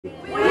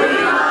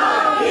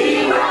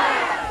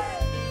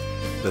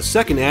The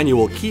second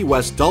annual Key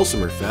West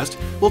Dulcimer Fest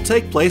will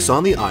take place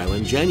on the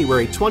island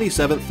January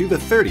 27th through the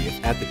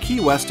 30th at the Key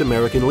West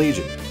American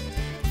Legion.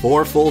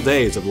 4 full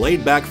days of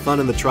laid-back fun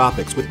in the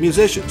tropics with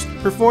musicians,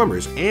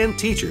 performers, and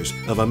teachers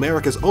of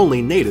America's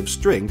only native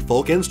stringed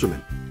folk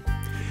instrument.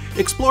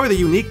 Explore the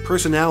unique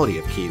personality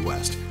of Key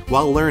West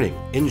while learning,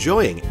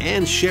 enjoying,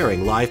 and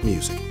sharing live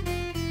music.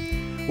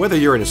 Whether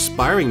you're an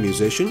aspiring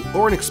musician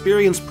or an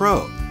experienced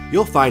pro,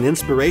 you'll find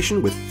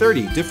inspiration with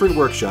 30 different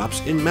workshops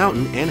in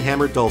mountain and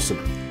hammered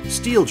dulcimer,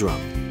 steel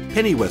drum,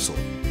 penny whistle,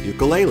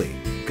 ukulele,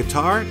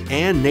 guitar,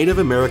 and Native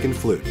American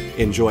flute.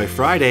 Enjoy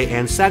Friday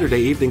and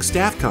Saturday evening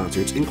staff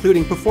concerts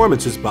including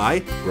performances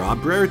by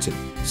Rob Brereton,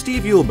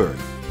 Steve Eulberg,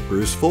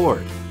 Bruce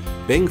Ford,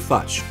 Bing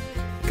Futch,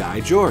 Guy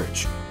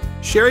George,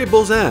 Sherry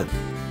Bulzan,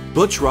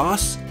 Butch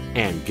Ross,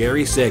 and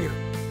Gary Sager.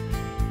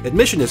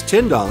 Admission is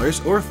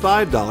 $10 or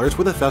 $5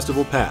 with a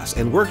festival pass,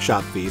 and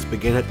workshop fees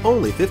begin at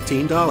only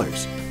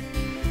 $15.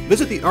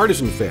 Visit the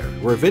Artisan Fair,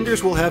 where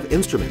vendors will have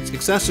instruments,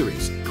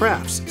 accessories,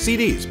 crafts,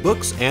 CDs,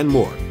 books, and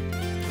more.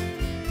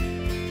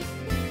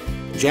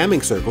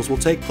 Jamming circles will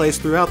take place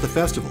throughout the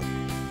festival.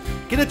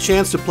 Get a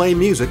chance to play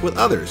music with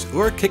others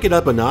or kick it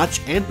up a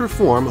notch and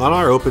perform on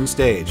our open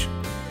stage.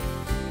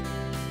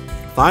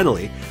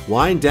 Finally,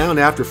 wind down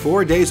after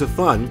 4 days of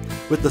fun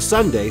with the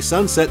Sunday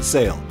Sunset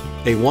Sail,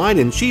 a wine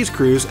and cheese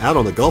cruise out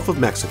on the Gulf of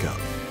Mexico.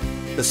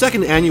 The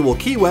second annual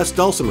Key West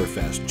Dulcimer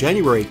Fest,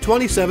 January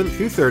 27th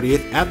through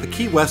 30th at the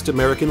Key West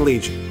American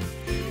Legion.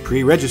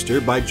 Pre-register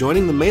by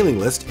joining the mailing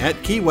list at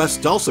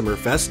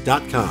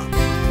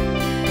keywestdulcimerfest.com.